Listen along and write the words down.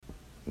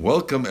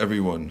Welcome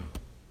everyone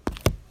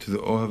to the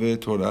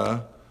Ohave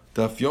Torah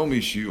Daf Yomi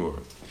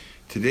Shiur.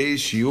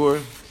 Today's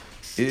Shiur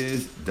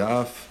is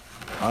Daf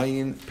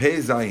Ayin Pei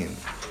Zayin.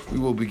 We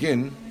will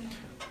begin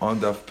on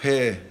Daf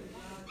Pei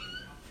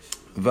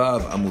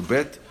Vav Amud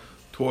Bet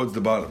towards the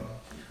bottom.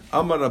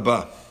 Amar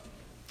Rabba.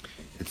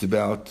 It's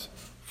about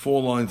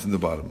 4 lines in the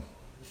bottom.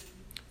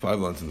 5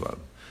 lines in the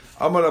bottom.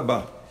 Amar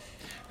Rabba.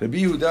 Rabbi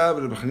Yehuda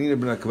and Rabbi Chanina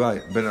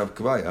ben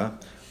Akvaya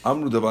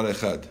Amru Davar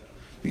Echad.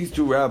 These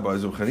 2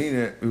 rabbis, Rabbi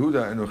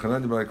Yehuda and Rabbi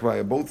Chanina ben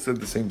Akvaya, both said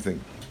the same thing.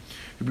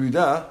 Rabbi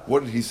Yehuda,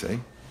 what did he say?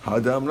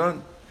 Hada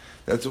Amran.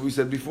 That's what we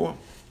said before.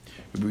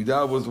 Rabbi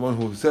Yehuda was the one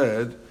who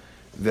said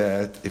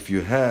that if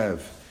you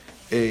have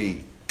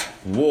a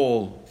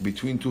wall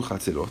between 2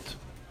 chatzirot,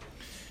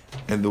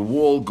 and the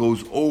wall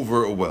goes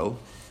over a well,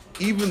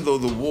 even though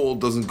the wall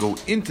doesn't go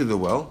into the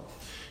well,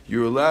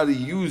 you're allowed to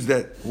use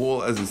that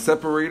wall as a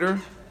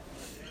separator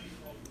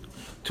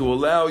to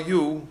allow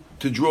you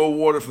to draw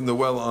water from the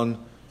well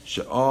on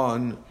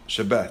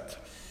Shabbat,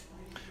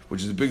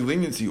 which is a big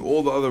leniency.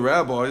 All the other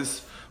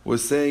rabbis were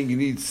saying you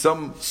need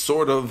some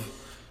sort of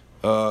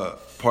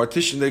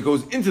partition that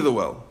goes into the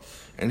well,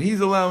 and he's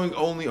allowing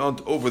only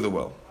over the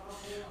well.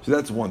 So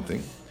that's one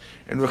thing.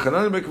 And Rabbi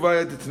Chanina ben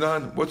Akvaya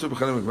Titnan, what's Rabbi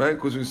Chanina ben Akvaya?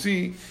 Because we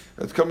see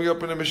that's coming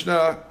up in the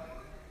Mishnah.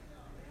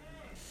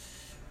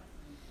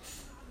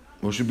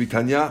 What should be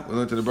Tanya? We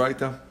learned to the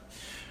Braita.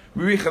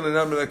 Rabbi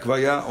Chanina ben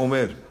Akvaya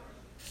Omer,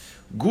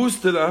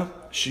 Gustera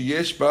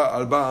sheyesh ba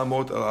 4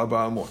 amot al 4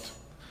 amot.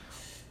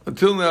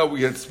 Until now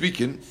we had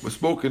spoken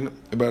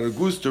about a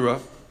gustera,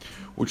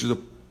 which is a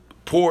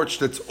porch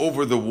that's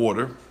over the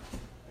water.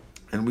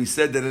 And we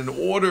said that in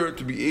order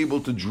to be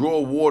able to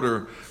draw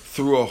water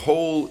through a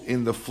hole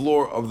in the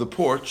floor of the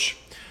porch,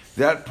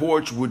 that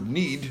porch would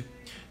need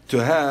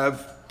to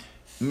have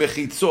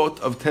mechitzot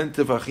of 10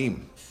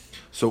 tefachim.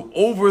 So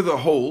over the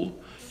hole,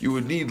 you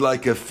would need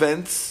like a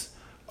fence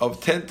of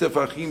 10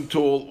 tefachim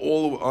tall,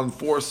 all on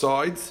 4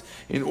 sides,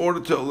 in order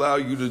to allow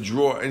you to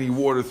draw any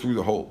water through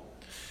the hole.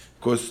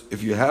 Because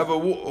if you have a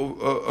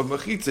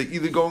mechitza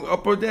either going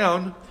up or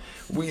down,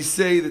 we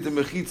say that the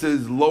mechitza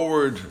is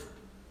lowered,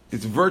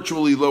 it's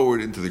virtually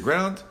lowered into the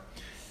ground,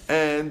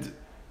 and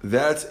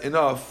that's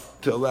enough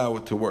to allow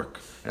it to work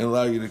and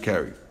allow you to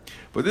carry.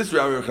 But this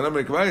Rabbi Chanina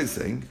ben Akvaya is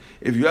saying,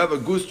 if you have a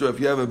gustra, if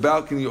you have a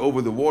balcony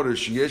over the water,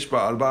 sheyesh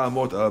ba 4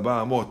 amot al 4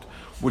 amot,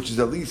 which is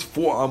at least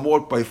 4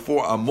 amot by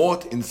 4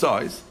 amot in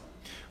size.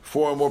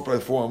 4 amot by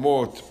 4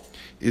 amot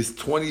is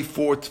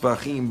 24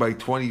 tefachim by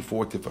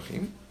 24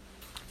 tefachim.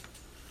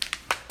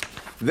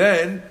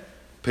 Then,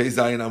 Pei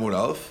Zayin Amud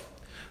Aleph,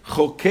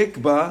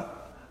 chokek ba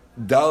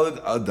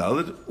daled al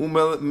daled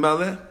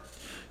umale.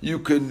 You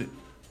can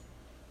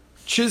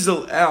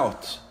chisel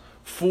out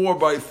 4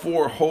 by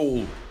 4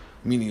 hole,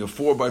 meaning a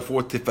 4 by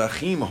 4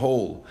 tefachim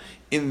hole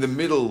in the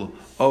middle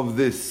of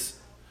this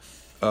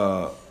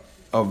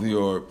of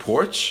your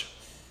porch,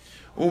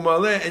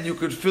 umale, and you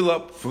could fill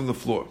up from the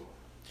floor.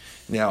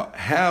 Now,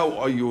 how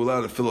are you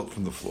allowed to fill up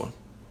from the floor?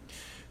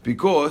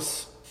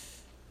 Because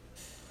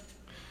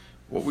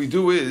what we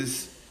do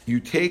is you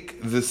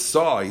take the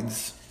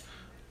sides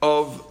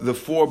of the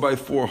 4 by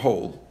 4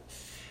 hole,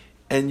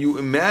 and you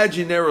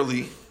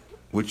imaginarily,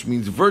 which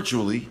means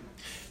virtually,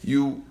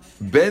 you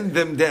bend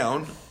them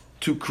down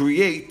to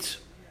create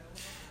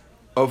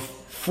a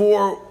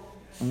 4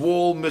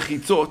 wall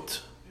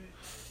mechitzot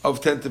of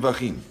 10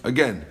 tefachim.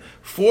 Again,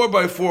 4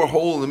 by 4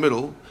 hole in the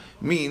middle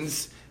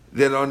means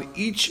that on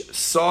each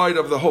side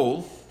of the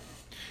hole,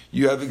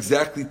 you have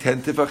exactly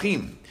 10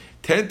 tefachim.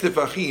 10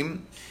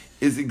 tefachim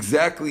is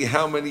exactly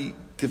how many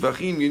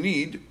tefachim you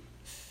need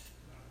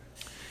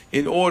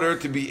in order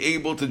to be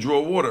able to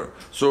draw water.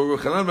 So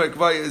Rabbi Chanina ben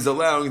Akvaya is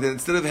allowing that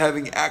instead of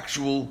having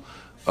actual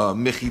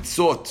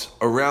mechitzot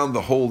around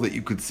the hole that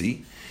you could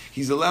see,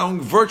 he's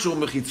allowing virtual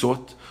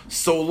mechitzot,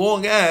 so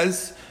long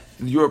as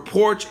your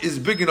porch is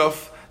big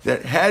enough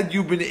that had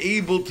you been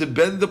able to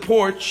bend the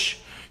porch,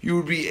 you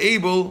would be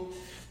able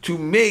to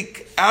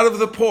make out of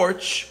the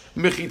porch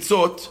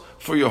mechitzot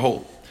for your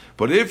hole.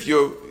 But if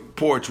your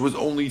porch was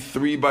only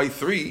 3 by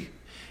 3,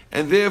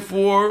 and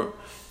therefore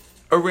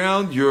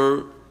around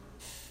your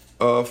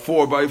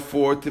 4 by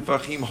 4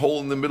 tefachim hole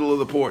in the middle of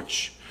the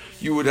porch,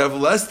 you would have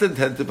less than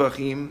 10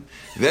 tefachim,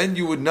 then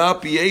you would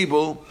not be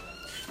able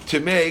to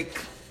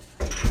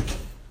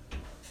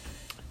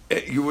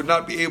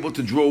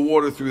draw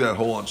water through that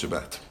hole on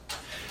Shabbat.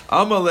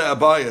 Amale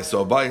Abaya,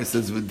 so Abaya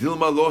says,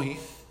 V'dilma lohi.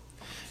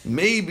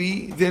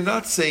 Maybe they're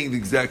not saying the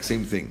exact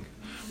same thing.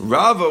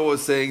 Rava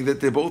was saying that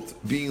they're both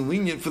being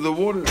lenient for the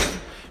waters.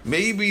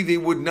 Maybe they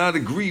would not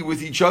agree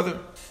with each other.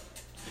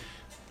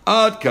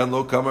 Ad kan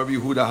lo kamar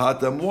Yehuda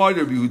hatam. Why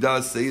did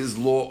Yehuda say his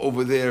law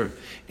over there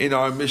in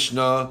our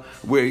Mishnah,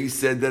 where he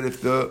said that if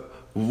the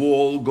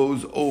wall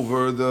goes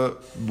over the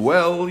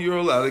well, you're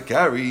allowed to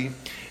carry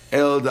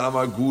el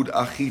damar gud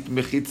achit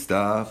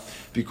mechitzta,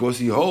 because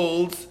he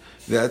holds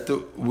that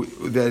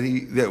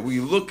we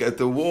look at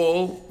the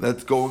wall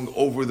that's going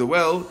over the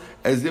well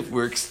as if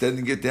we're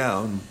extending it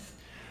down.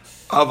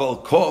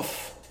 Aval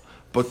kof,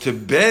 but to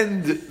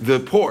bend the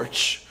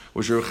porch,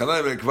 which Rav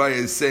Chanan ben Akvaya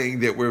is saying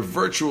that we're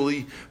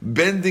virtually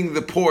bending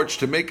the porch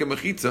to make a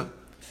mechitza,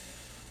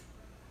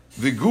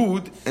 the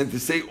good, and to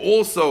say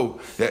also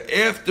that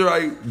after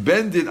I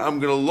bend it, I'm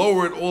going to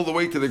lower it all the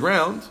way to the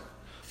ground.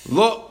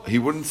 Lo, he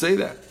wouldn't say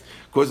that.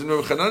 Because in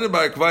Rav Chanan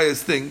ben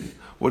Akvaya's thing,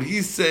 what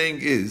he's saying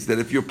is that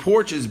if your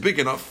porch is big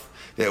enough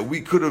that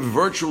we could have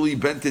virtually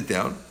bent it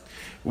down,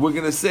 we're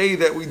going to say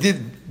that we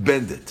did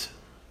bend it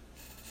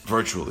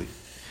virtually.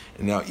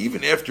 And now,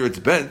 even after it's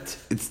bent,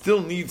 it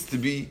still needs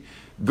to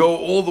go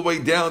all the way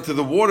down to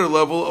the water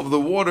level of the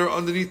water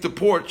underneath the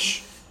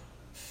porch.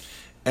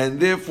 And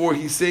therefore,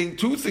 he's saying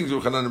two things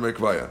with Chanan ben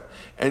Akvaya.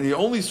 And he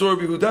only saw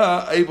Rabbi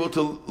Yehuda able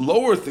to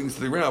lower things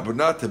to the ground, but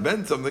not to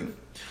bend something.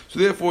 So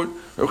therefore,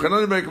 Rabbi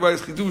Chanan ben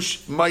Akvaya's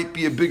chidush might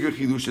be a bigger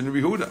chidush than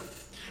Rabbi Yehuda.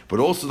 But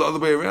also the other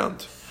way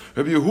around.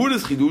 Rabbi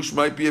Yehuda's chidush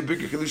might be a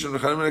bigger chidush than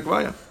Rabbi Chanan ben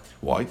Akvaya.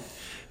 Why?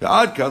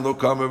 Why did Rabbi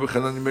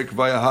Chanan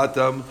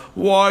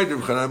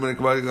ben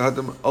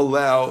Akvaya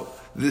allow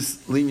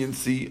this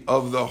leniency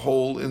of the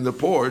hole in the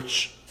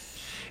porch?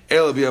 He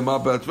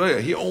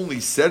only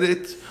said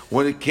it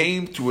when it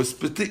came to a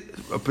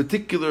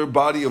particular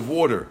body of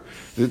water,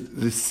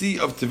 the Sea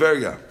of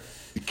Tiberia,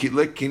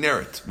 Lake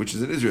Kinneret, which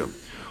is in Israel.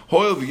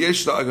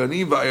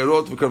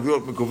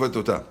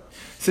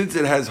 Since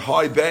it has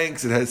high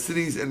banks, it has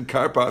cities and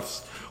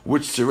karpafs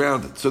which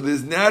surround it. So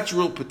there's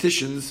natural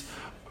partitions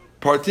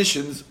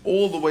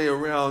all the way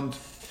around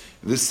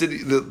the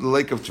city, the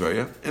Lake of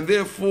Tveria, and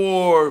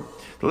therefore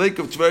the Lake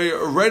of Tveria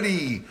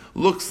already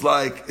looks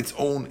like its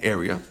own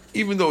area,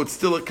 even though it's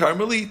still a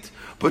Carmelite.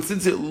 But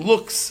since it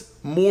looks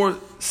more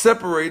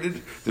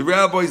separated, the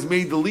rabbis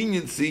made the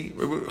leniency.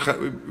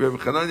 Rabbi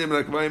Chananya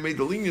ben Akvaya made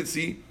the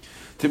leniency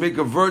to make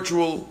a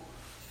virtual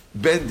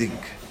bending.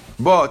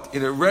 But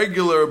in a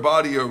regular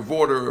body of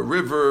water, a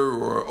river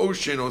or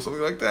ocean or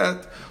something like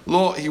that,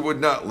 he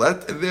would not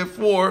let, and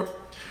therefore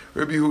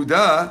Rabbi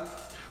Yehuda,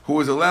 who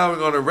was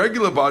allowing on a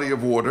regular body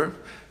of water,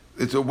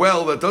 it's a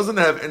well that doesn't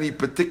have any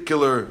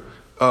particular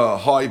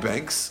high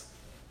banks.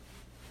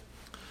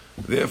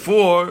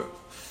 Therefore,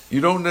 you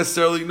don't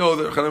necessarily know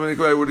that Chanan ben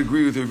Akvaya would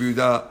agree with Rabbi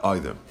Yehuda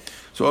either.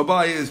 So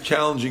Abaye is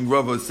challenging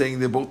Rava, saying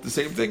they're both the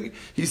same thing.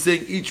 He's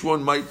saying each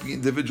one might be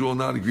individual,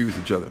 not agree with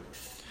each other.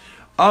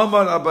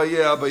 Amar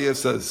Abaye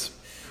says,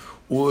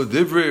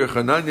 U'divrei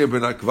Chananya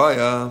ben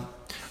Akvaya,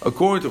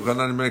 according to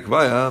Chanan ben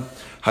Akvaya,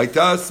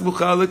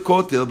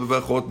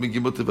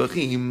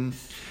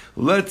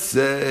 let's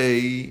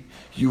say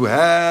you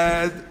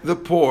had the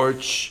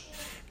porch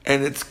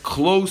and it's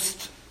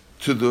close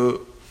to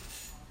the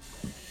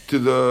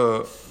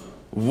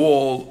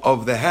wall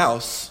of the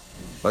house,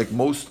 like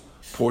most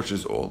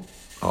porches all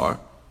are,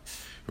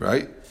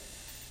 right?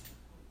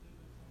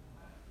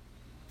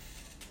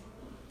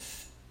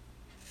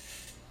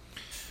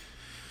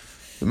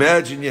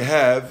 Imagine you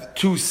have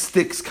two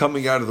sticks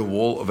coming out of the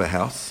wall of a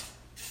house.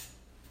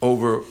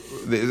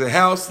 There's a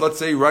house, let's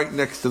say, right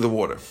next to the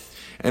water.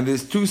 And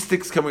there's two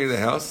sticks coming to the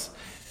house,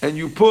 and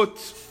you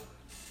put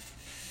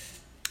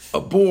a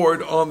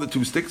board on the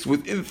two sticks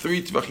within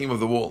 3 tvachim of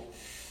the wall.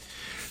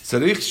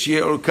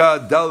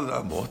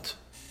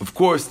 Of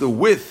course, the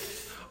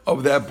width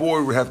of that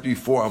board would have to be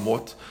 4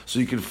 amot, so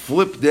you can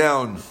flip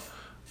down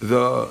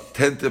the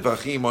 10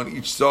 tvachim on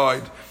each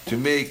side to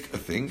make a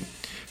thing.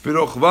 But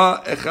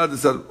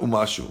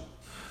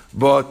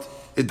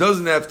it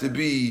doesn't have to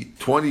be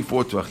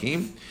 24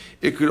 tvachim.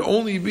 It could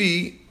only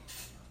be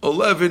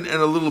 11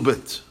 and a little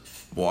bit.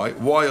 Why?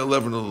 Why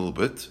 11 and a little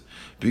bit?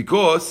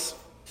 Because,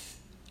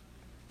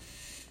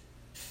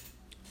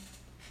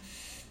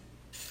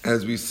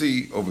 as we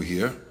see over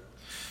here,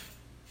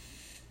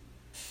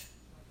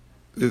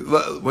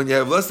 when you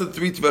have less than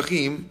 3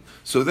 tvachim,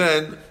 so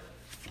then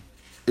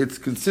it's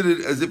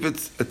considered as if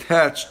it's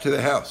attached to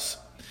the house.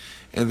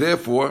 And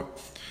therefore,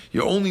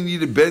 you only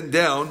need to bend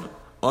down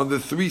on the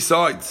 3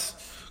 sides,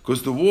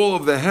 because the wall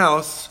of the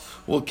house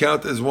will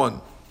count as 1.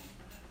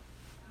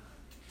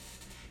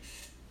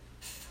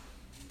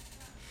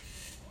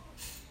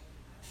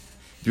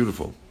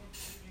 Beautiful.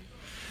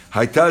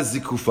 Haita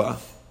zikufa.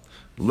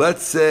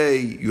 Let's say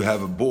you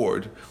have a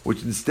board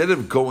which, instead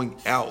of going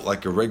out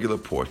like a regular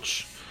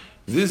porch,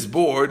 this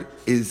board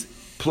is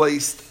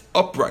placed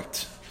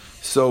upright,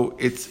 so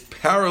it's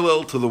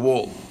parallel to the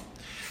wall.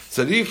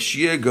 So it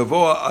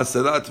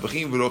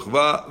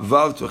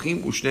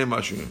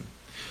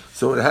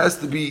has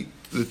to be,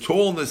 the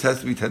tallness has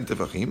to be 10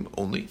 tefachim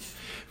only,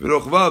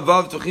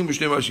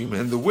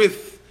 and the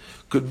width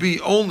could be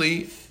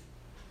only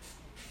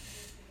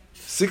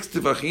 6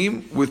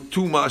 tefachim with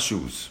 2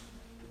 mashus,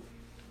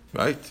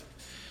 right?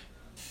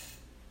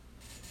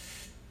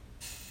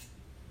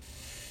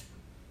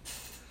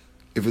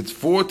 If it's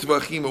 4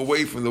 tvachim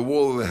away from the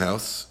wall of the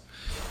house,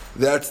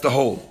 that's the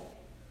hole.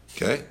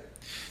 Okay?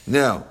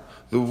 Now,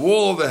 the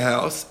wall of the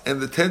house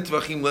and the 10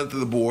 tvachim length of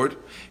the board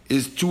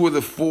is 2 of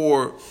the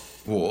 4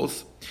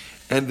 walls,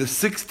 and the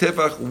 6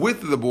 tefach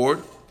width of the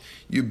board,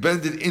 you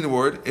bend it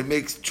inward, it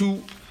makes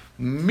 2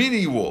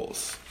 mini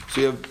walls.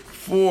 So you have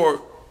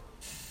 4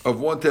 of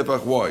 1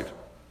 tefach wide.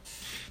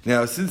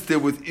 Now, since they're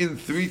within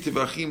 3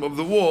 tefachim of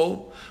the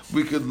wall,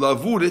 we could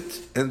lavud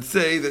it and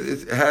say that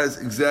it has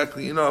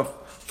exactly enough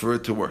for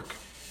it to work.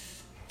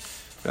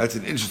 That's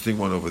an interesting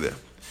one over there.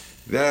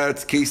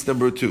 That's case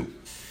number 2.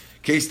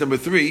 Case number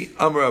 3,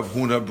 Amar Rav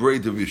Huna Brei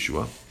de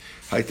Yeshua,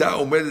 Hayta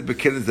omedet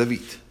bekenes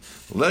David.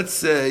 Let's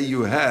say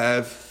you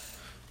have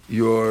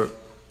your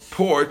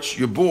porch,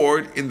 your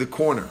board in the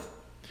corner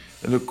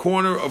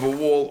of a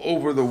wall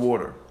over the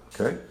water.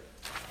 Okay?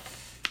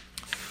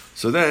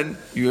 So then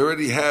you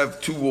already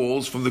have 2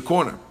 walls from the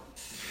corner.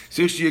 It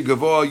has to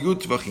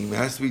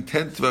be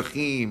 10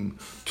 tvachim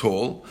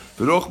tall.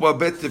 It has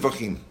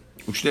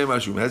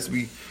to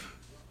be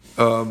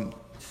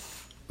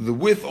the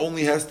width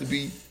only has to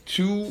be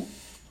 2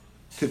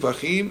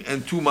 tefachim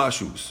and 2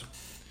 mashus.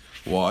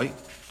 Why?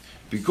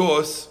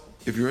 Because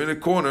if you're in a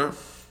corner,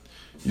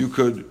 you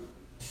could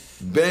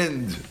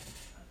bend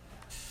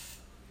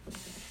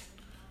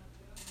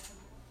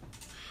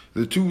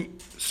the 2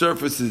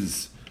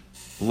 surfaces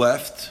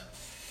left.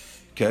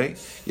 Okay,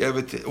 you have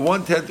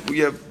 1/10. We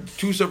have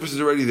 2 surfaces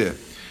already there.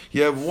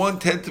 You have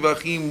 1/10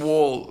 tefachim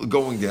wall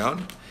going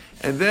down,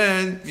 and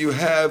then you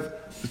have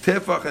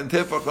tefach and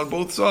tefach on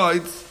both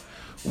sides,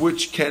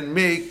 which can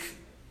make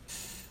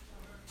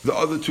the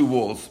other 2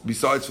 walls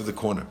besides for the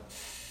corner.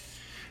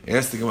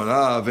 Ask the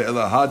Gemara,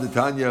 "Ve'ela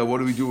hadatanya." What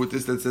do we do with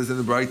this that says in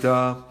the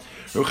Braita?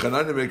 If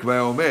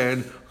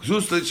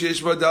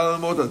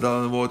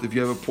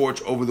you have a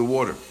porch over the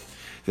water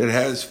that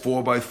has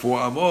 4x4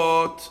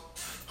 amot,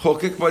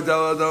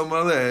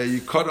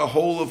 you cut a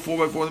hole of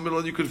 4x4 in the middle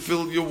and you can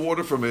fill your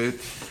water from it.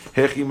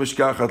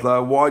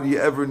 Why do you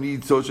ever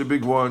need such a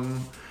big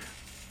one?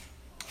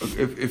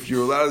 If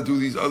you're allowed to do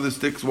these other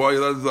sticks, why are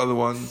you allowed to do the other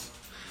ones?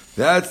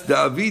 That's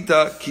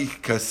Davita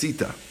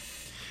Kikasita.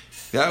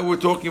 Now we're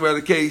talking about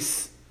a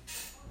case.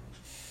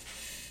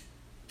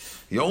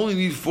 You only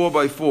need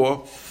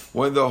 4x4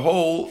 when the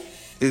hole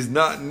is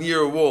not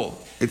near a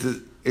wall.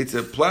 It's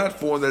a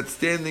platform that's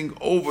standing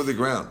over the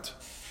ground.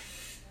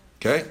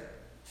 Okay?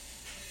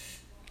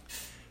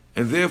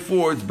 And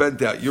therefore it's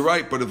bent out. You're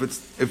right, but if it's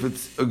a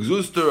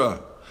gzustera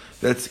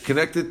that's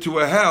connected to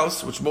a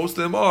house, which most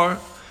of them are,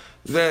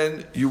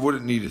 then you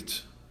wouldn't need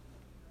it.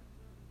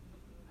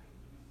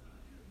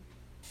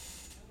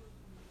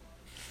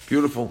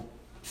 Beautiful.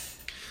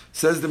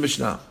 Says the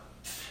Mishnah,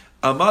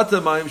 Amata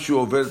mayim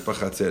shu'over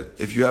b'chatzer.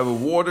 If you have a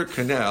water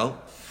canal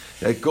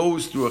that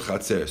goes through a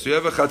chatzer, so you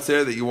have a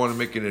chatzer that you want to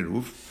make an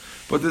eruv,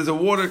 but there's a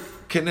water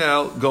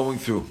canal going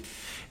through,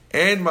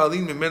 and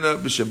malin mimena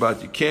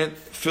b'Shabbat, you can't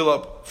fill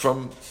up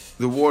from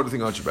the water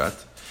thing on Shabbat.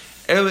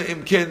 Ela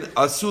imken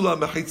asula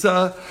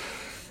mechitza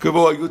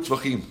kavo ayut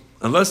tvachim.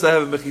 Unless I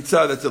have a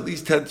mechitza that's at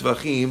least 10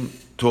 tvachim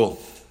tall.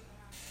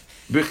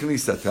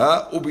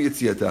 B'chnisata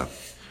u'b'yitziata.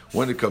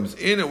 When it comes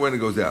in and when it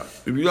goes out.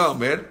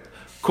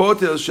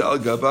 Kotel shal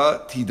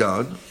gaba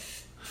tidan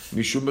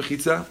mishum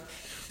mechitza.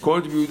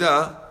 According to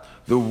Yehuda,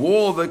 the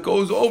wall that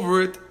goes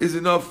over it is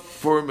enough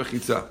for a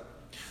mechitza.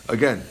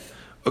 Again,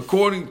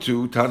 according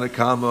to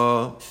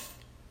Tanakama,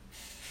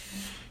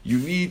 you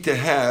need to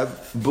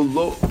have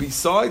below,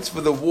 besides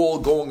for the wall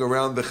going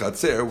around the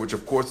chatzer, which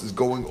of course is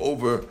going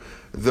over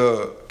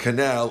the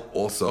canal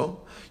also,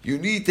 you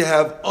need to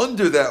have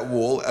under that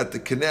wall at the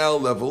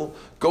canal level,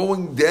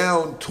 going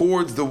down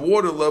towards the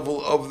water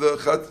level of the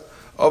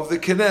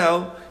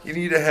canal, you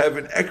need to have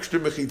an extra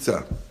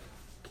mechitza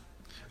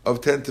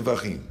of 10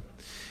 tefachim.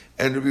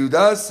 And Rabbi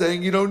Yehuda is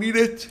saying you don't need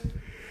it.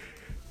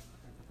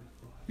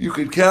 You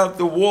can count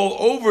the wall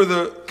over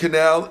the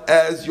canal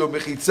as your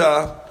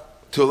mechitza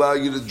to allow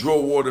you to draw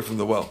water from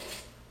the well.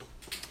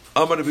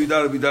 Amar Rabbi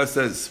Yehuda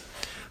says,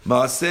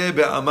 Maaseh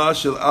be'amah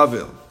shel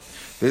Avel.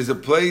 There's a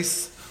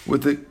place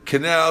with the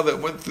canal that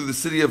went through the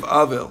city of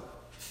Avel.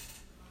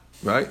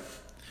 Right?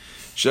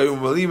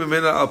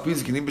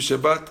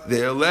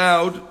 They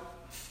allowed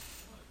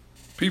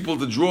people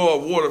to draw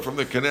water from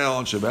the canal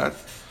on Shabbat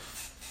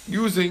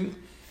using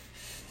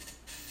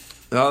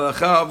the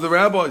halakha of the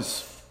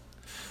rabbis.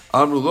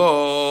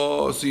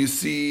 Amrullah, so you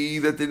see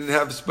that they didn't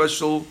have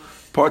special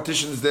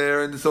partitions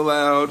there and it's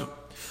allowed.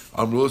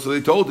 Amrullah, so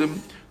they told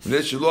him,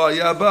 that's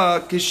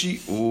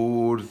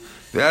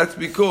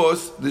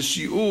because the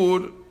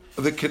shi'ur,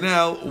 the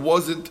canal,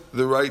 wasn't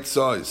the right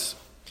size.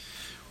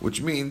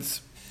 Which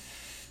means,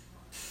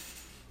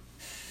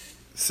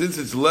 since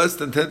it's less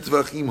than 10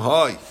 tvachim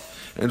high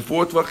and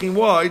 4 tvachim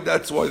wide,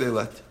 that's why they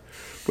let.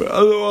 But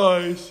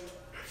otherwise,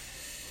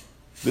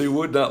 they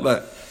would not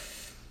let.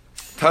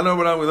 Tana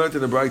Rabbanan, we learned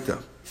in the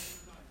Braita.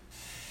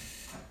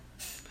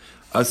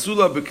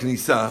 Asula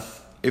b'knisa,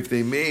 if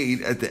they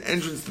made at the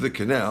entrance to the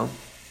canal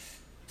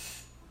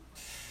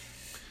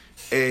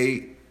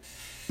a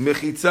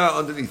mechitza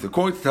underneath,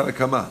 according to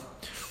Tanakama,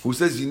 who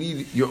says you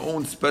need your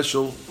own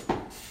special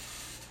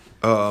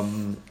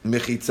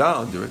mechitza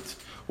under it.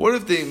 What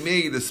if they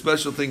made a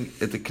special thing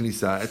at the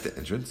knisa, at the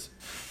entrance?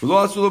 They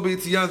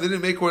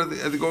didn't make one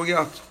at the going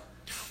out.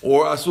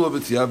 Or asula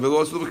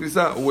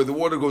b'tziyah, or where the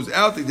water goes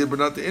out, they did, but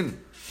not the in.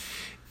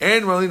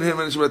 And Malin Him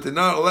and Shabbat, they're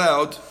not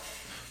allowed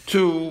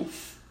to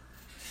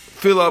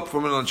fill up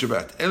from it on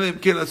Shabbat.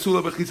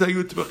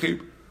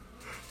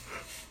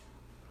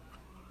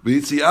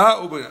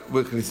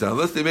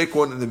 Unless they make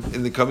one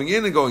in the coming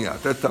in and going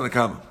out. That's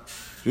Tanakama.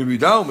 Rabbi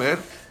Yehuda Omer, a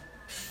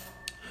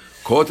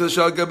quarter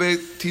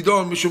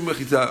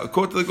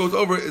that goes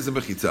over is a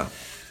mechitza.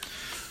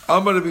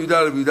 Amar Rabbi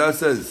Yehuda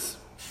says,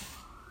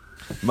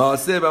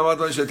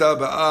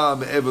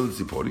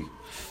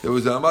 there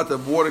was a amat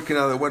of water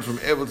canal that went from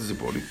Evel to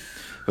Zipori.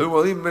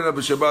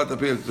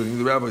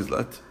 The rabbis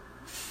let.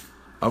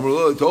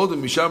 Amar told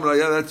him,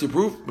 that's your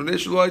proof. The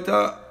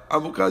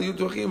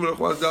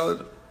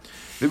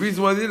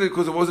reason why they did it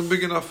because it wasn't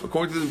big enough.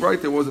 According to this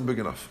Braita, it wasn't big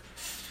enough.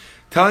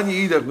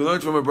 Tanya Idach, we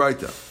learned from a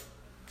Braita.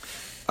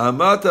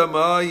 Amata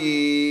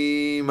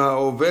ma'im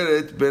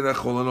ha'overet ben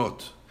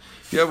ha'cholanot.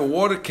 You have a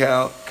water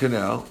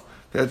canal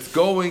that's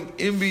going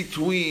in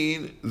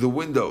between the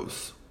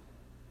windows.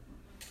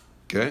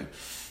 Okay?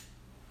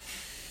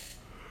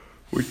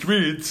 Which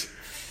means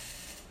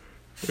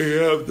you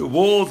have the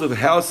walls of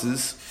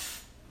houses,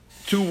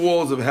 two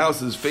walls of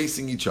houses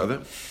facing each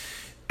other,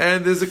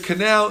 and there's a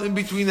canal in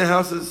between the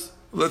houses.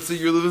 Let's say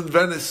you live in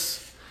Venice,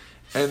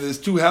 and there's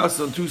two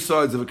houses on two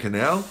sides of a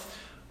canal,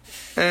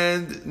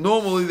 and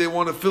normally they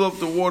want to fill up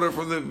the water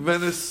from the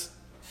Venice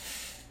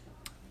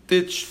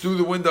ditch through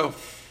the window.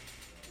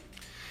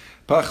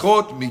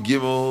 Pachot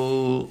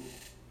migimel.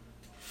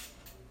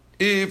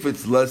 If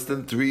it's less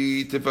than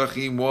 3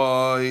 tefachim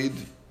wide,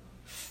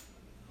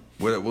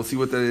 we'll see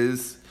what that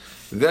is.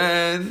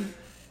 Then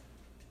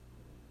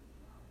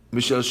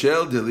Mishal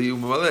Shel Dili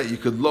Umamaleh, you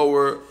could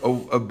lower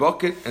a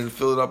bucket and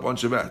fill it up on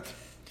Shabbat.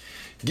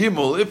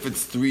 Gimel, if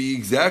it's 3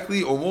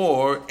 exactly or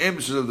more,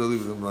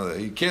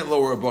 you can't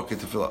lower a bucket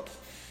to fill up.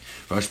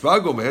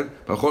 Rashba Gomer,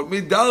 Pachot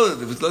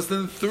Midalad, if it's less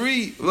than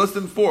 3, less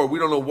than 4, we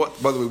don't know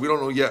what, by the way, we don't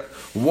know yet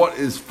what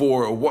is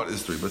 4 or what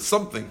is 3, but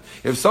something.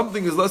 If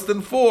something is less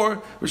than 4,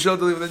 Mishal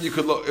Dili, then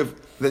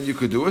you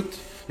could do it.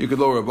 You could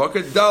lower a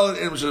bucket. Dalad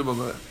and Mishal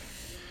Dili.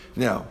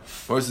 Now,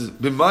 verses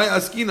B'mai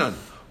Askinan,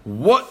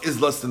 what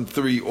is less than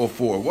 3 or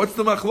 4? What's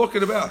the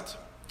machloket about?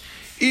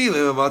 If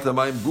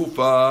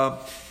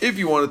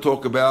you want to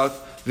talk about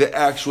the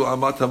actual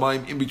amat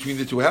hamayim in between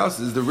the two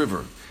houses, the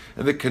river,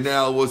 and the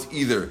canal was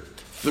either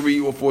 3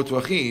 or 4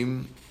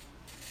 tvachim,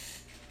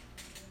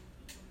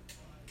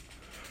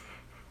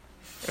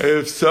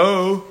 if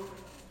so,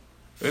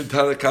 and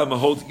Tanakama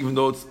holds, even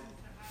though it's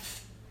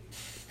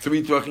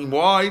 3 tvachim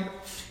wide,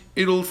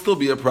 it'll still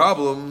be a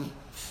problem,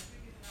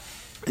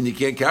 and you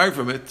can't carry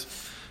from it.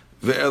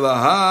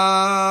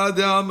 Rav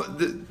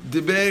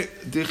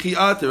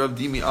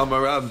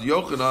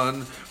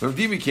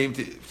Dimi came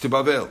to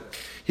Babel.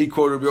 He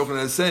quoted Rabbi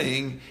Yochanan as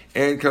saying,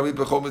 "And karmit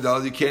b'chol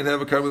medal, you can't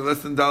have a karmit less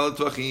than daled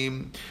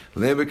tvachim."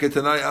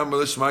 Lebeketanai amar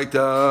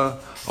l'shmaita.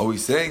 Are we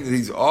saying that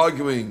he's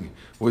arguing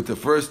with the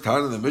first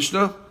Tana in the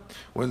Mishnah?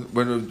 When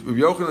Rabbi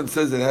Yochanan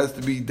says it has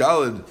to be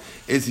daled,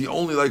 is he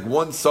only like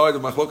one side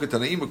of machloket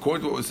Tanaim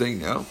according to what we're saying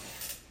now?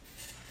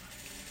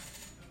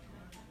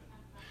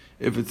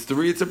 If it's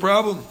 3, it's a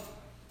problem.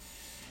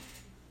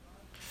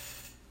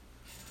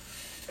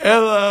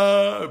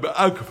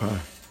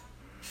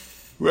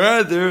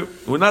 Rather,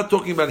 we're not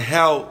talking about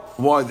how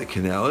wide the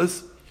canal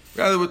is.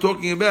 Rather, we're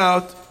talking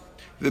about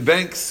the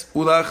banks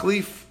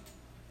ulachlif.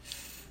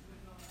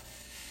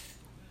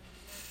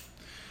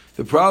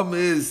 The problem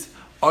is,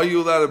 are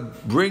you allowed to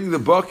bring the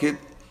bucket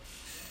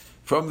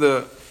from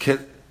the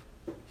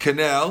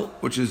canal,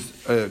 which is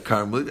a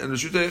karmelit, and the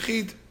Reshut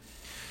HaYachid?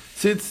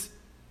 Since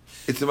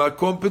it's a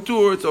makom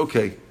petur, it's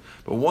okay.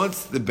 But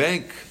once the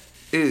bank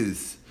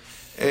is,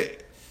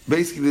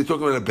 basically they're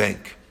talking about a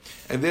bank.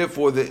 And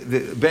therefore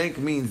the bank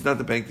means not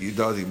the bank that you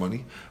does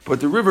money, but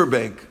the river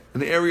bank,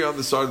 an area on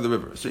the side of the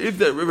river. So if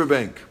that river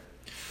bank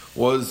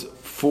was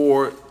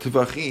 4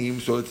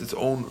 tefachim, so it's its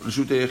own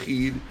Reshut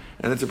HaYachid,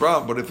 and it's a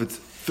problem. But if it's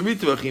 3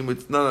 tefachim,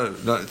 it's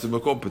it's a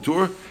makom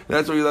petur, and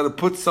that's why you're allowed to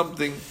put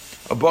something,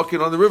 a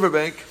bucket on the river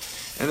bank,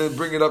 and then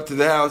bring it up to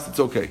the house, it's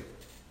okay.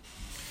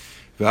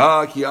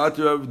 An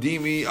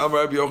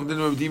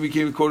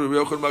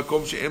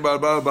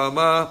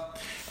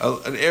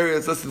area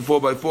that's less than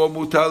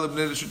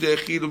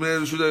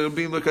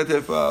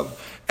 4x4.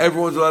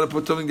 Everyone's allowed to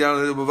put something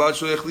down as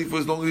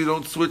long as you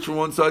don't switch from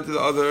one side to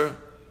the other.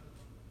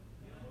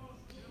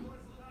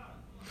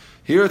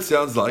 Here it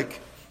sounds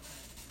like,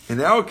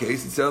 in our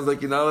case, it sounds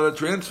like you're not allowed to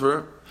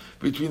transfer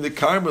between the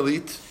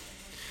Carmelit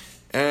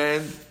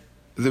and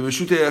the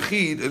Reshut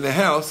HaYachid in the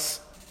house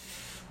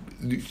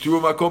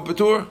through a Makom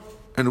Petur.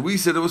 And we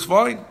said it was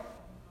fine.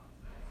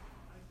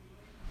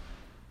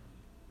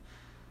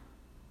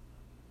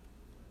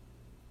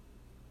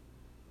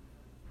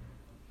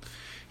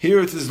 Here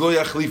it says lo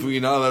yachlifu,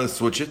 you're not allowed to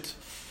switch it.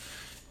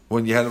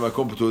 When you had a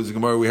makom petur, it's a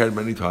Gemara we had it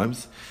many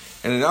times.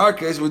 And in our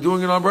case, we're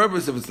doing it on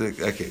purpose if it's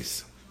that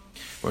case.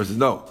 Where it says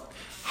no.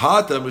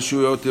 Hata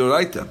meshuyot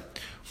deoraita.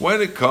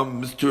 When it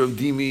comes to Rav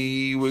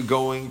Dimi, we're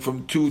going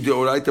from 2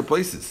 deoraita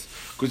places.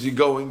 Because you're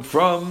going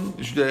from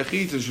Reshut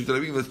HaYachid to Reshut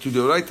HaRabim, that's 2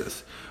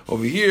 deoraitas.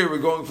 Over here, we're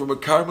going from a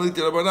Carmelit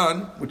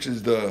Rabbanan, which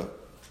is the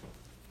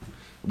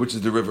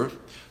river,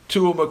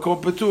 to a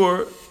makom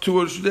patur,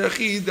 to a Reshut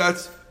Yachid,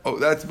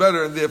 that's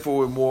better, and therefore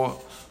we're more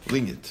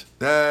lenient.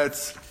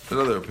 That's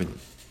another opinion.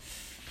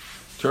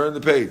 Turn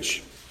the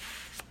page.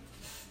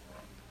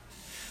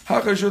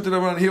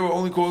 Here we're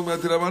only calling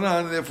about the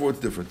Rabbanan, and therefore it's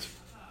different.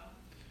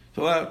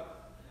 So that.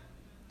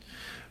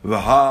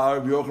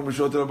 Rabbi Yochanan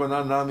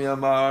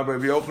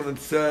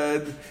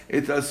said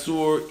it's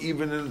asur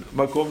even in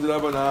makom de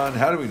Rabbanan.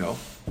 How do we know?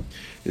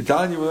 The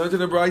Tanya we learned in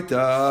the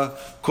Braita,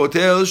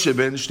 kotel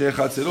sheben shnei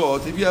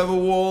chatzerot. If you have a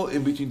wall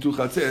in between two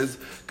chatzers,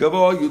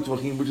 gavah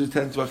yutvachim, which is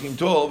 10 tvachim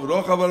tall,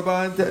 v'rochav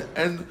arba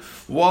and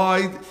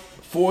wide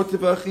 4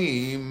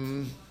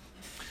 tvachim.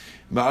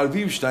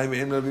 Ma'arvim shtayim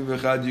ve'en ma'arvim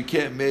echad. You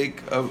can't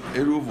make a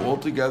eruv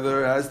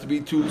altogether. It has to be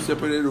 2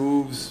 separate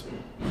eruvs.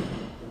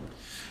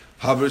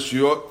 If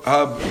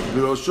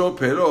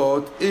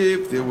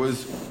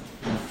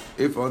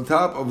on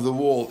top of the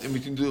wall, in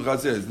between two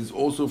chatzers, there's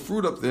also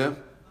fruit up there,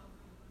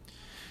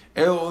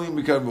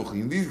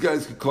 these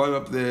guys could climb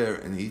up there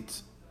and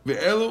eat.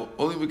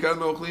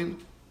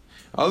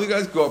 Other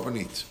guys go up and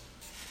eat.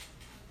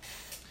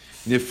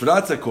 If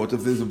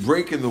there's a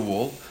break in the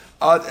wall,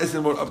 up to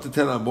 10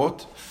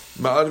 amot,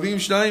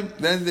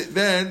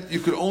 then you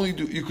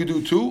could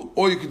do 2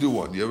 or you could do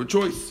 1. You have a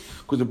choice.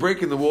 Because the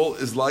break in the wall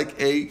is like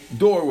a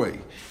doorway.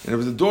 And if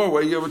it's a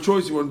doorway, you have a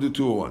choice, you want to do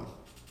 2 or 1.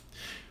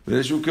 But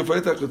it's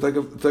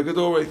like a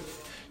doorway.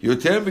 Your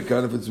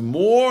tembikan, if it's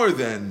more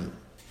than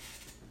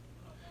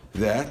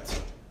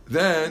that,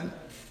 then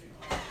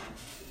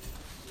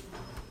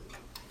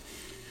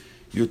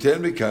your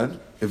tembikan,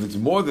 if it's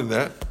more than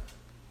that,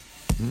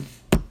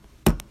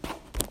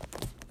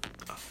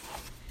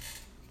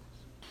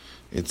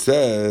 it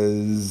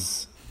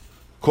says,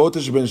 if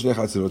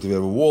you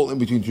have a wall in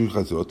between 2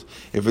 chatzerot,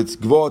 if it's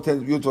gvor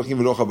 10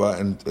 tvachim v'rochava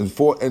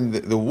and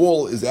the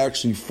wall is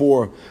actually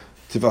 4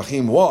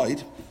 tvachim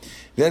wide,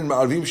 then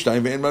ma'arvim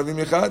shtayim ve'en ma'arvim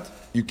echad.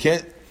 You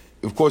can't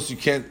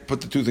put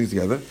the 2 things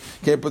together.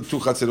 You can't put 2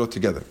 chatzerot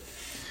together.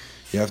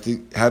 You have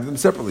to have them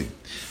separately.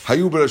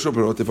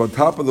 If on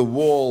top of the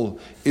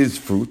wall is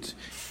fruit,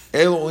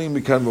 each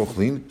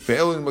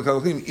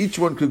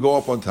one could go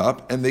up on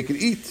top and they could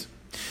eat.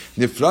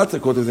 If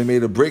they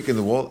made a break in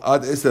the wall,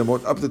 up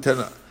to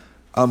 10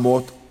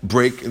 amot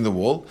break in the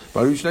wall,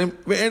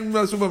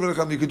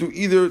 you could do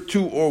either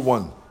 2 or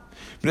 1.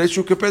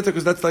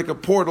 Because that's like a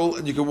portal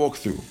and you can walk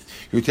through.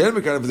 If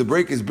the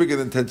break is bigger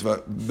than 10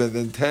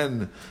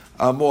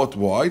 amot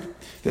wide,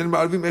 then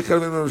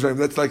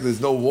that's like there's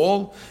no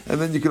wall,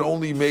 and then you can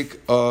only make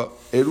a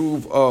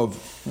eruv of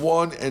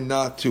 1 and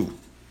not 2.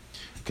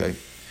 Okay,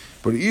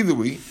 but either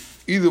way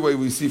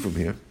we see from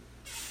here.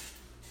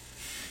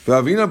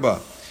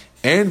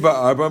 And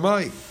what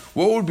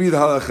would be the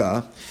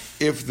halacha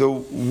if the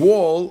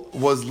wall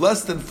was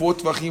less than 4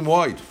 tvachim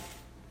wide?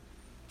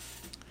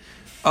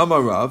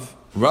 Amar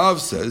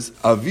Rav says,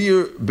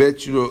 Avir bet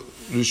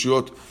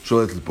rishiyot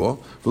sholet lipo,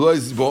 v'lo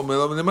yizbo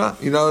me'elav nema.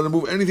 You're not allowed to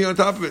move anything on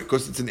top of it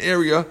because it's an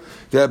area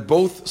that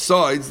both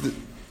sides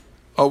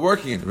are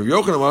working in. Rabbi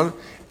Yochanan,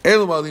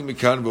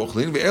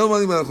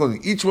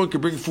 each one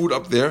can bring food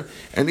up there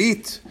and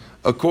eat.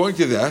 According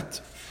to that,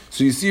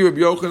 so you see Rabbi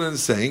Yochanan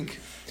is saying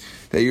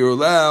that you're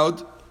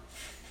allowed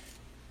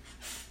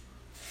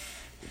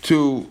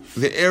to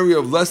the area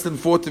of less than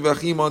 4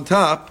 tevachim on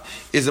top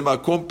is a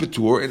makom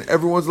petur, and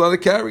everyone's allowed to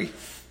carry.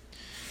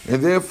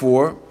 And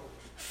therefore,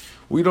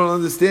 we don't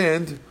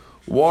understand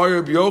why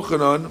Rabbi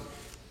Yochanan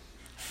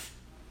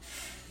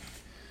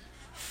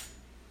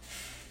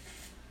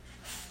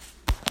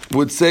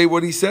would say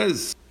what he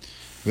says.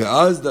 Rabbi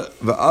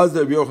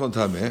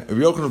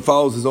Yochanan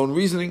follows his own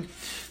reasoning.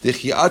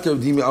 Because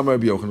when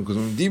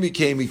Dimi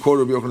came, he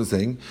quoted Rabbi Yochanan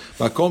saying,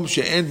 "Makom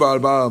she'en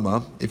ba'al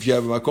ba'alma." If you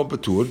have a makom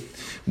patur,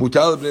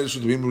 mutal b'nei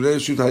reshut rabim, b'nei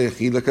reshut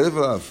hayachid lakadef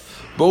alav.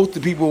 Both the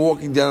people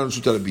walking down on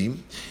reshut rabim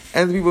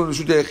and the people in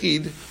reshut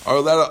hayachid are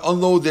allowed to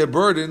unload their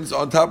burdens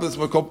on top of this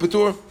makom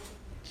patur.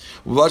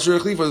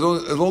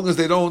 As long as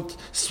they don't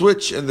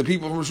switch, and the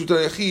people from reshut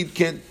hayachid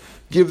can't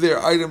give their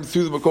item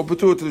through the makom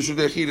patur to the reshut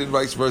hayachid and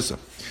vice versa.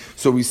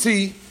 So we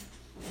see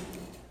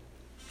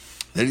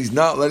that he's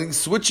not letting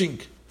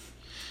switching.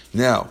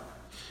 Now,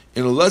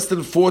 in a less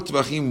than 4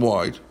 tvachim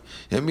wide,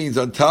 that means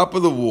on top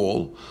of the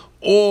wall,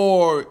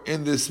 or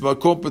in this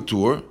makom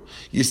patur,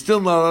 you're still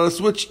not allowed to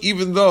switch,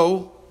 even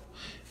though,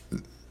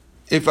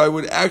 if I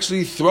would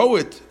actually throw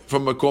it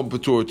from makom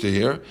patur to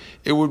here,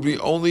 it would be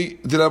only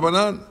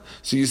d'Rabbanan.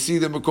 So you see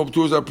that makom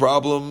paturs are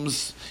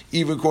problems,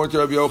 even according to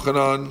Rabbi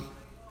Yochanan.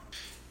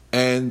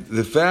 And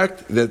the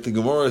fact that the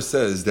Gemara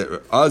says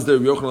that as the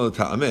Rabbi Yochanan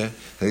Ta'ameh,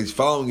 that he's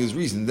following his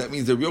reason, that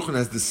means that Rabbi Yochanan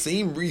has the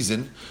same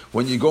reason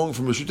when you're going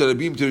from Reshut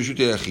Rabim to Reshut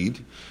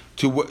Yachid,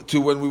 to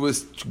when we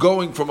was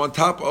going from on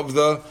top of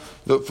to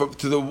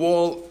the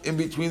wall in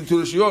between the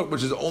 2 Reshiyot,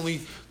 which is only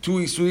 2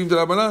 Isurim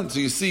D'Rabbanan. So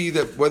you see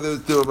that whether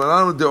it's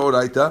D'Rabbanan or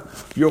D'Oraita,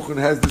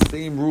 Yochanan has the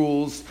same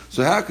rules.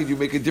 So how could you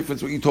make a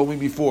difference what you told me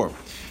before?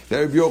 that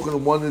Rabbi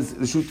Yochanan, one is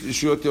the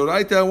Shiur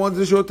Teoraita and one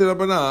is the Shiur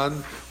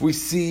Terabanan, we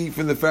see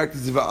from the fact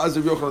that Rabbi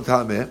Yochanan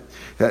Tameh,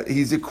 that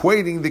he's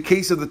equating the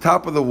case of the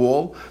top of the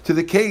wall to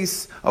the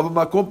case of a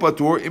Makom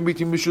Patur in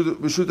between Reshut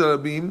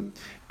Rabim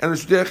and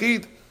Reshut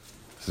Yachid.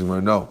 This is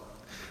where no.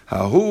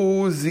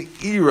 Hahu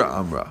Ze'ira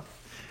Amra.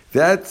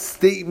 That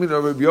statement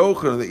of Rabbi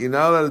Yochanan that you're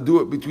not allowed to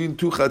do it between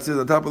two chatzis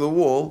on top of the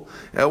wall,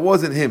 that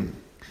wasn't him.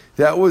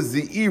 That was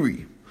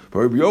Ze'iri. But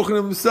Rabbi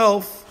Yochanan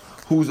himself,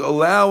 who's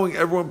allowing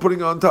everyone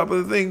putting on top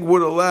of the thing,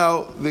 would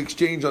allow the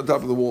exchange on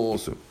top of the wall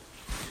also.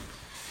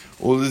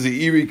 Or the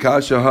Ze'iri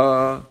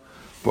Kashaha.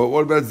 But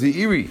what about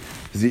Ze'iri?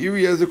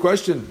 Ze'iri has a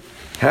question.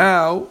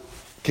 How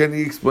can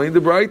he explain the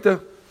Braita?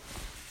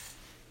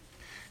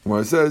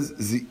 When it says,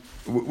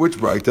 which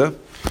Braita?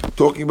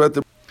 Talking about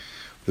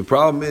the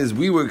problem is,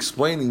 we were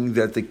explaining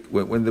that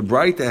when the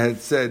Braita had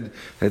said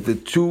that the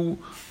two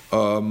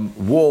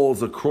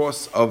walls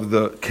across of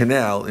the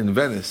canal in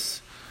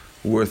Venice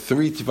were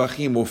 3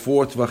 tvachim or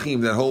 4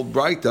 tvachim, that whole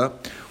Braita,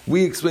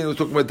 we explained, we're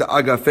talking about the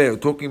Agafer,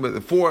 talking about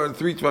the 4 and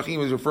 3 tvachim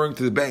is referring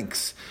to the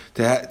banks,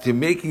 to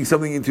making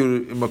something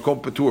into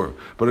Makom Patur.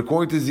 But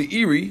according to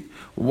Ze'iri,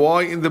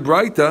 why in the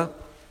Braita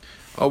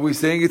are we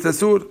saying it's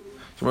Asur?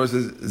 Gemara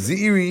says,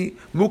 Ze'iri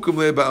mukum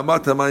le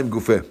ba'amat hamayim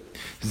gufeh.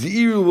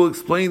 Ze'iri will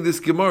explain this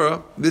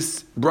Gemara,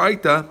 this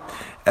Braita,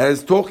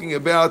 as talking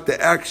about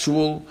the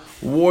actual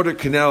water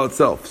canal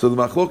itself. So the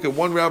Machlokes,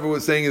 one rabbi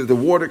was saying that the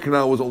water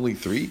canal was only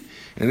 3,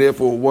 and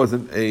therefore it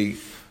wasn't a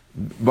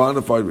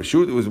bona fide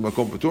reshut, it was a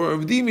Makom Patur.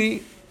 Rav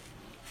Dimi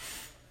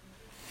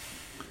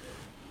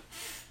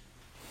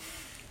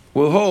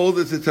will hold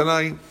it's a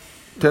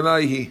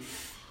Tanaihi.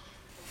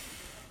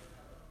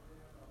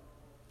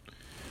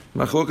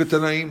 Machlokes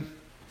Tanaim.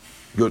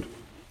 Good.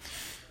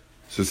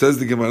 So says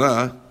the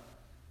Gemara,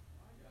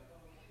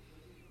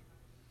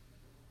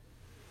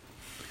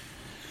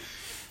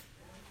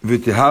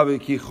 V'tehave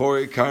ki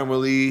chorei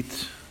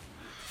karmelit.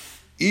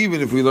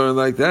 Even if we learn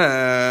like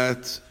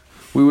that,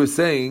 we were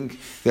saying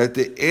that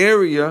the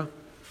area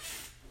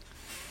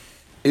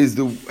is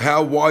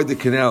how wide the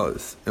canal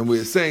is, and we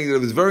are saying that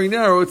if it's very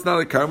narrow, it's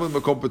not a karmelit,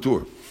 makom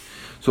patur.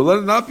 So let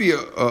it not be a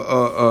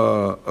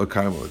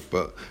karmelit,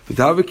 but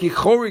v'tehave ki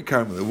chorei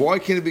karmelit. Why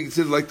can't it be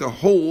considered like the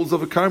holes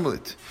of a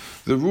karmelit?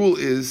 The rule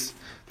is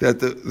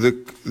that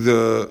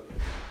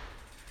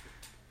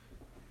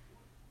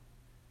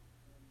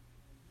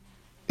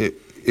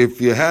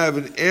if you have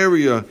an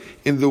area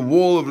in the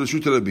wall of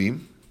Reshut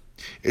Rabim,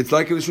 it's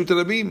like a Reshut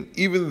Rabim,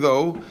 even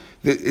though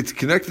it's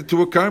connected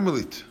to a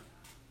karmelit.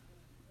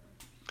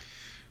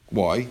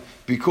 Why?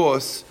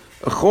 Because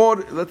a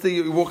chor, let's say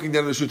you're walking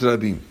down Reshut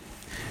Rabim,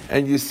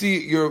 and you see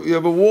you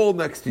have a wall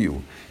next to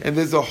you, and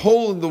there's a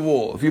hole in the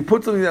wall. If you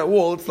put something in that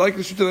wall, it's like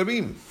Reshut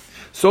Rabim.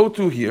 So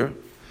too here,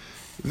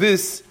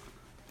 this,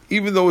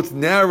 even though it's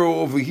narrow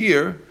over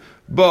here,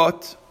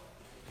 but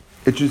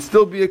it should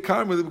still be a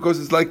karmelit because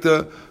it's like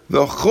the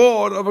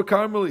chor of a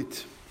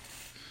karmelit.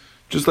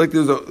 Just like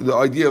there's the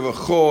idea of a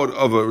chor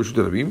of a Reshut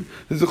Rabim,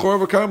 there's a chor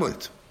of a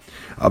karmelit.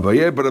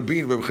 Abaye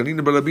Barabin, Reb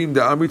Chanina Barabin,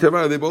 the Amri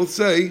Tamar, they both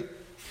say,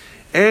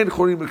 and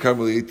chorim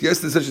karmelit.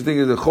 Yes, there's such a thing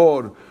as a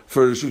chor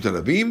for Reshut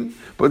Rabim,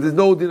 but there's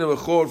no din of a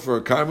chor for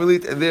a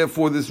karmelit, and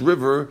therefore this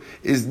river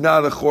is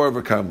not a chor of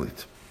a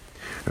karmelit.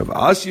 Rav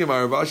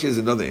Ashi has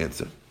another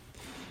answer.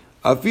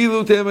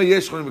 Afilu tema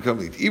yesh chorim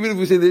karmelit. Even if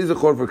we say there is a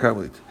chor for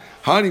karmelit,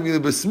 hani mila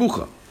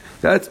besmucha.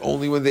 That's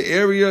only when the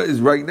area is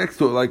right next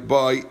to it, like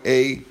by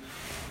a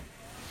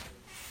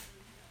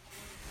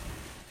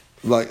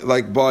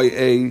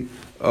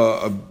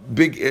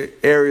big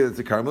area that's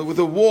a karmelit with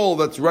a wall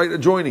that's right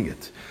adjoining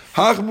it.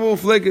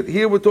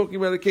 Here we're talking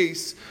about a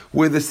case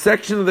where the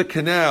section of the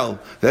canal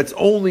that's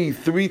only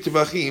 3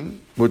 tevachim,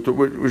 which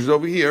is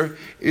over here,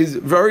 is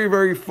very,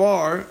 very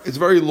far. It's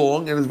very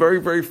long and it's very,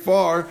 very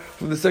far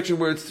from the section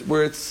where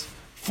it's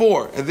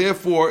 4, and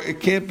therefore it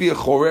can't be a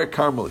chorei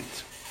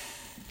karmelit.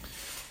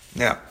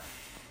 Now,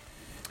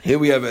 here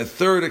we have a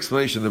third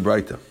explanation of the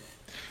Braita.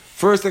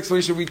 First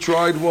explanation we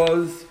tried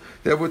was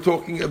that we're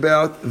talking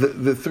about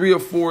the 3 or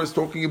 4 is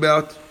talking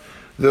about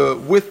the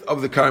width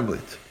of the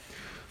karmelit.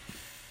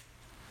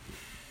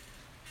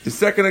 The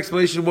second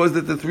explanation was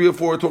that the 3 or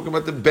 4 are talking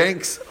about the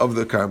banks of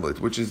the karmelit,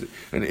 which is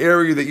an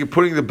area that you're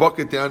putting the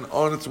bucket down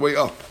on its way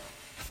up.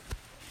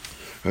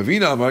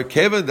 Ravina Amar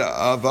Kevin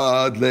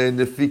Avad le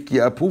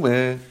Nefiki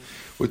Apume.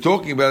 We're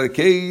talking about a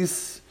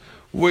case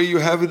where you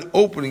have an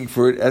opening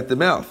for it at the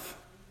mouth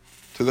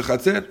to the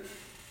chatzer.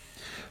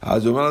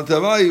 And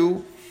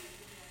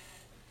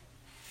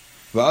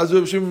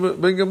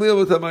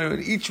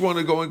each one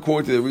are going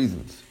according to their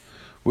reasons,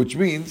 which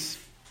means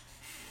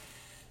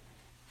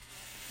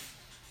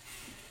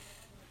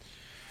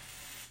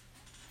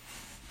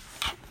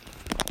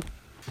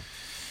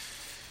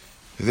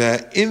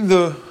that in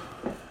the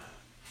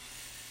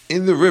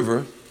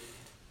river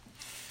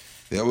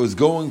that was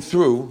going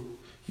through,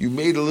 you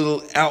made a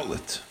little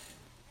outlet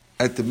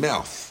at the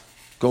mouth,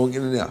 going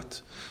in and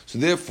out. So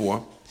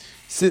therefore,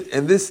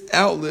 and this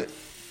outlet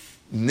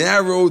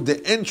narrowed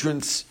the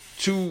entrance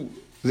to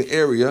the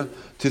area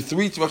to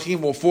 3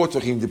 tvachim or 4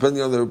 tvachim,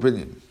 depending on their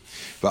opinion.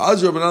 But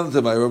as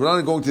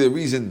Rabbanan going to the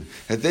reason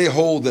that they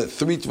hold that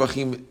 3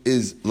 tvachim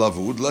is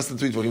lavud, less than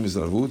 3 tvachim is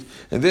lavud,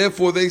 and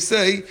therefore they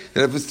say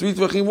that if it's 3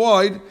 tvachim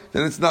wide,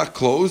 then it's not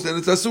closed and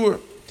it's asur.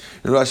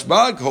 And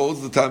Rashbag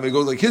holds the time it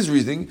goes like his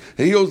reasoning,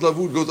 and he holds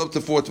lavud goes up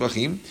to 4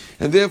 tvachim,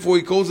 and therefore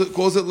he calls it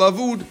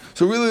lavud.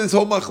 So really, this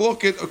whole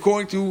machloket,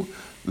 according to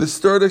this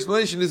third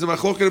explanation, is a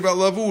machloket about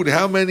lavud.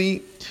 How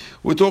many?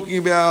 We're talking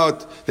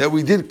about that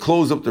we did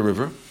close up the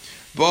river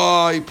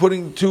by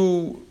putting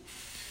 2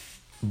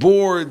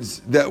 boards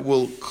that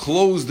will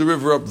close the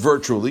river up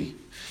virtually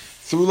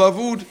through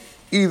lavud,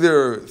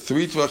 either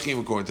 3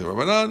 tvachim according to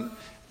Rabbanan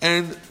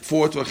and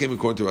 4 tvachim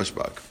according to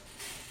Rashbag.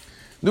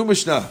 New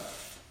Mishnah,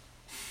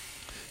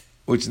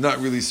 which is not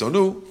really so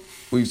new,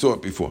 we saw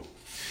it before.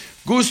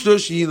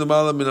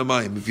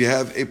 If you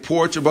have a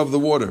porch above the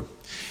water,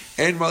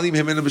 and malim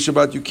hemena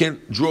b'Shabbat, you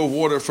can't draw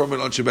water from it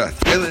on Shabbat.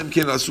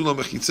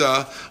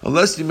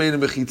 Unless you made a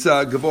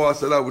mechitza gavo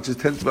asara, which is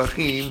 10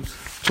 tvachim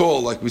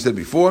tall, like we said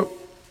before.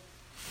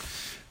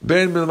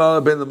 Ben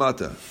milmala ben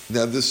lamata.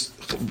 Now this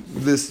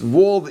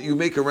wall that you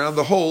make around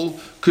the hole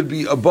could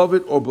be above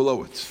it or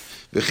below it.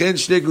 If you have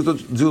 2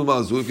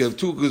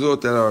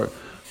 guzot that are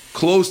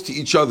close to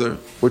each other,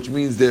 which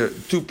means their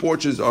 2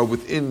 porches are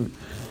within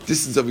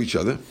distance of each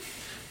other,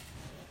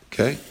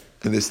 okay,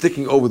 and they're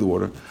sticking over the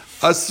water.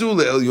 Asul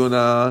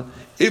le'elyona,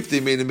 if they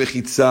made a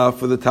mechitza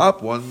for the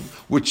top one,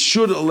 which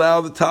should allow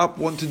the top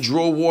one to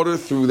draw water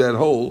through that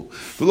hole,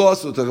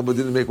 but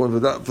didn't make one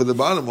for the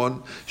bottom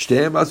one,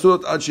 they're both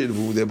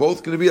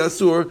going to be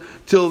asur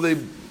till they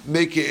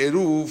make an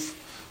eruv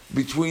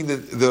between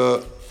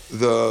the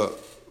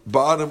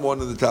bottom one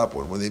and the top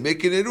one. When they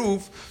make an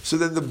eruv, so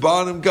then the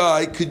bottom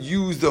guy could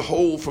use the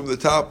hole from the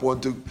top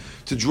one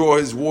to draw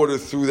his water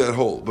through that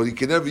hole, but he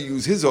can never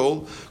use his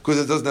hole because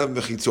it doesn't have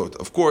mechitzot.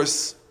 Of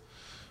course,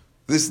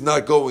 this is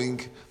not going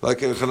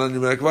like a Chanan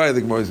ben Akvaya, the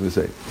Gemara is going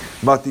to say.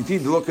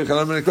 Matitin, look at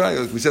Chanan ben Akvaya,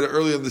 like we said it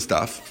earlier in the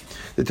staff.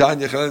 The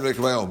Tanya Chanan ben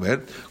Akvaya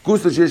Omer,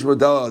 Gusta shesh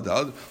badal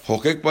adad,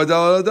 hokek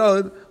badal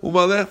adad,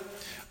 umaleh.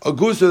 A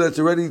gusta that's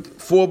already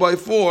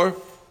 4x4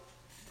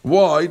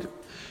 wide,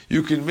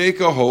 you can make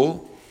a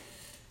hole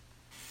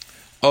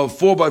of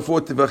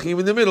 4x4 tevachim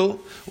in the middle,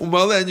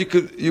 umaleh, and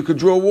you could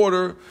draw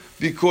water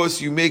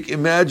because you make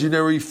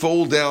imaginary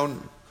fold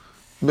down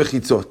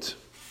mechitzot.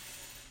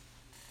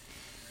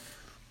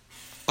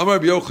 Amar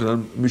Rabbi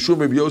Yochanan, Mishum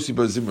Rabbi Yossi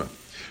bar Zimra.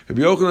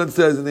 Rabbi Yochanan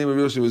says the name of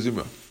Yossi bar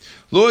Zimra.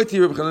 Lo eti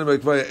Rabbi Chanan ben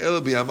Akvaya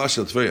el b'yamash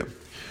al Tveria.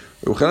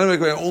 Rabbi Chanan ben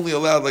Akvaya only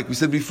allowed, like we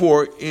said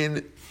before,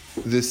 in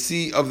the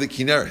sea of the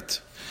Kinneret.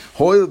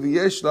 Hoil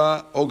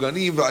v'yeshla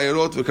oganim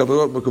v'ayarot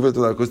v'kaparot mekuvet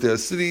olah, because there are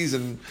cities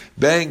and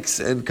banks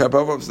and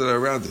kaparot that are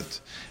around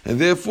it, and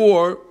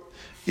therefore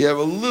you have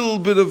a little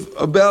bit of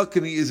a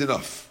balcony is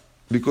enough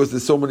because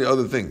there's so many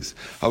other things.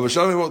 But if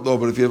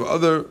you have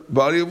other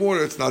body of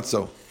water, it's not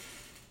so.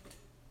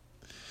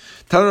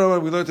 We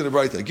learned in the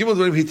Braita.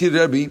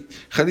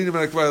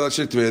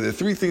 There are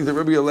 3 things that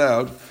Rebbe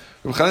allowed,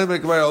 Chanan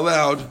ben Akvaya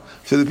allowed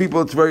to the people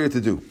of Tveria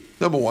to do.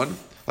 Number 1,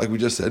 like we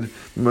just said,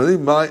 he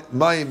allowed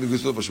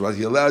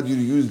you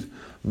to use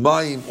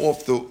mayim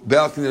off the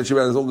balcony on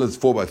Shabbat as long as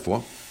it's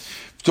 4x4.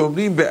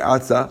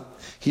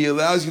 He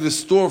allows you to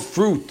store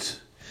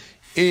fruit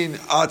in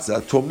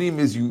atzah. Tomnim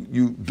is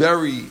you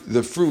bury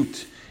the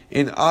fruit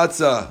in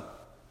atzah,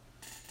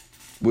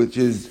 which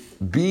is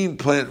bean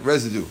plant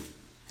residue.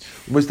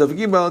 They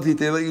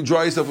let you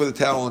dry yourself with a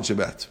towel on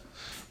Shabbat.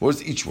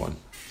 What's each one?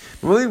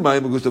 Why are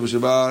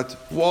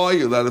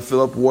you allowed to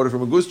fill up water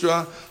from a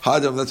gustra?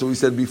 Hadam, that's what we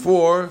said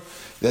before,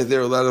 that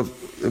they're allowed to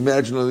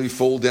imaginarily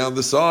fold down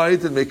the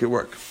sides and make it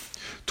work.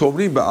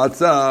 Tomrim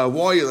ba'atzah,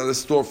 why are you allowed to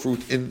store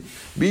fruit in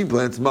bean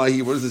plants?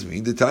 Mahi, what does this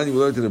mean? The Tanya we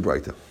learned in the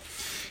Braita.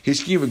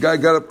 Hishkim, a guy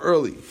got up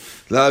early,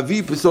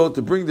 la'avi pesot,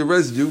 to bring the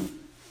residue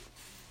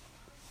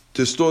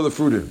to store the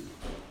fruit in.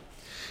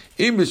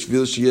 If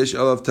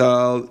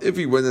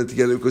he went there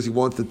together because he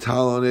wants the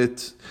tal on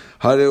it,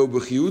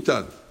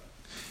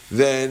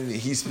 then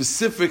he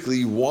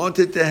specifically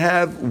wanted to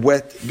have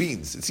wet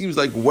beans. It seems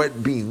like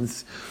wet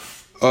beans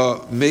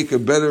make a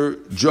better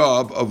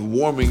job of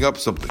warming up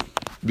something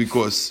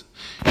because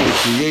it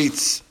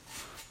creates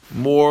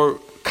more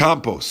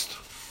compost.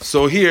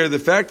 So here, the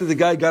fact that the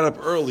guy got up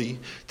early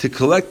to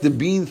collect the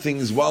bean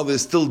things while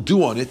there's still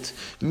dew on it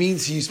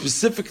means he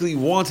specifically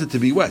wants it to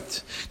be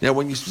wet. Now,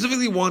 when you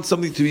specifically want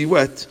something to be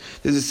wet,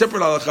 there's a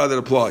separate halakha that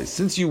applies.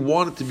 Since you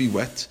want it to be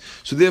wet,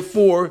 so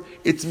therefore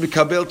it's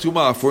mikabel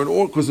tumah.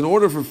 Because in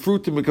order for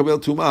fruit to mikabel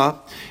tumah,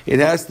 it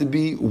has to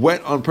be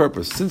wet on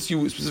purpose. Since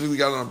you specifically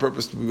got it on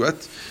purpose to be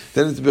wet,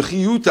 then it's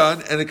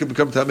bechiyutan and it can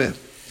become tameh.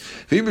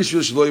 But if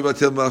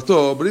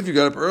you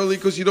got up early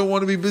because you don't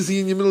want to be busy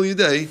in the middle of your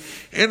day,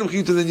 and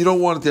then you don't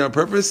want it there on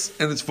purpose,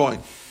 and it's fine.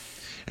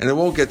 And it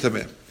won't get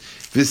tameh.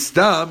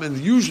 Vistam, and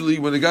usually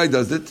when a guy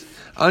does it,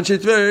 since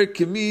the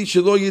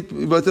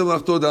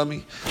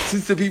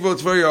people of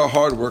Tveria are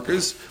hard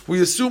workers, we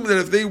assume that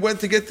if they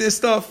went to get their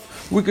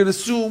stuff, we can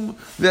assume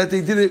that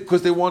they did it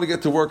because they want to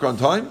get to work on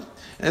time,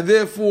 and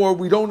therefore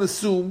we don't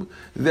assume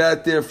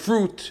that their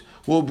fruit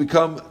will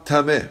become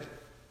tameh.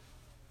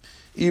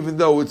 even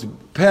though it's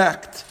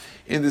packed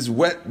in this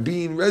wet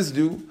bean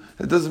residue,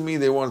 that doesn't mean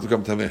they want it to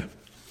come tameh.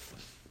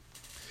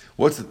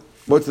 What's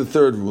the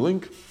third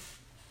ruling?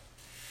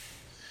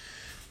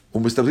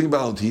 When we're stopping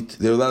balontit,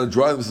 they're allowed to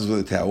dry themselves with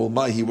a towel.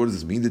 Mahi, what does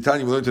this mean? The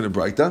Tanya we learned in the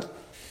Braita.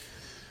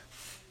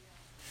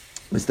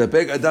 A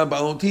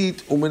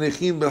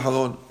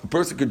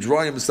person could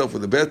dry himself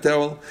with a bath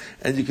towel,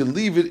 and you can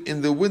leave it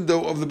in the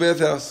window of the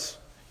bathhouse.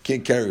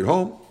 Can't carry it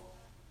home,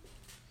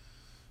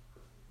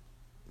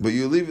 but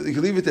you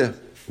can leave it there.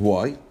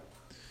 Why?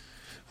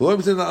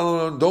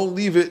 Don't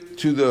leave it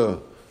to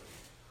the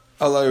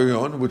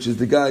Alayrion, which is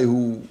the guy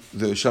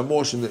the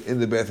shamosh in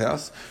the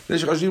bathhouse,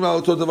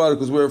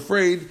 because we're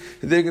afraid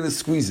that they're going to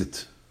squeeze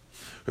it.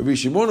 Rabbi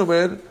Shimon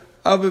Omer,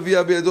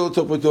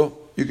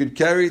 you could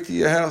carry it to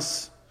your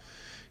house.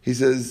 He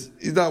says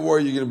he's not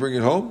worried you're going to bring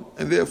it home,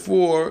 and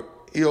therefore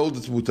he holds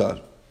it's mutar.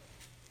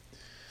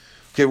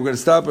 Okay, we're going to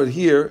stop it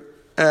here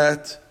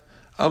at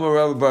Amar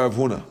Rabbi Bar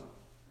Avhuna.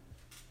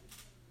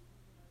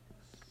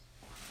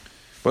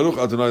 Baruch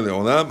Adonai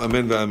Le'olam,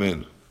 Amen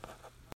ve'amen.